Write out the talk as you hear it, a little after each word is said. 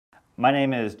My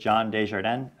name is John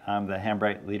DesJardins. I'm the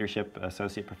Hambright Leadership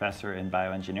Associate Professor in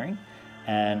Bioengineering,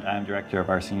 and I'm Director of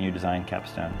our Senior Design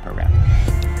Capstone program.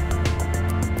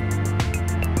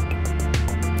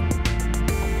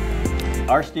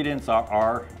 Our students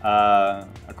are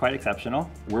quite exceptional.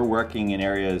 We're working in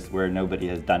areas where nobody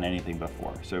has done anything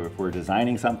before. So if we're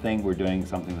designing something, we're doing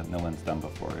something that no one's done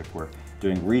before. If we're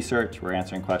doing research, we're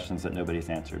answering questions that nobody's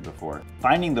answered before.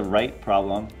 Finding the right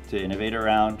problem to innovate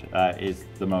around is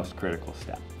the most critical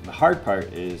step. The hard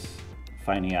part is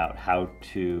finding out how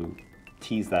to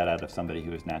tease that out of somebody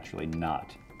who is naturally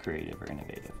not creative or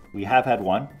innovative. We have had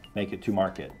one make it to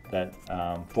market that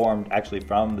formed actually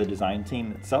from the design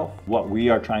team itself. What we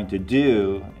are trying to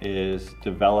do is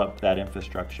develop that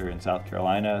infrastructure in South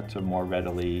Carolina to more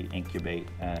readily incubate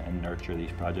and nurture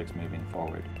these projects moving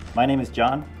forward. My name is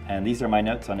John, and these are my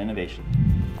notes on innovation.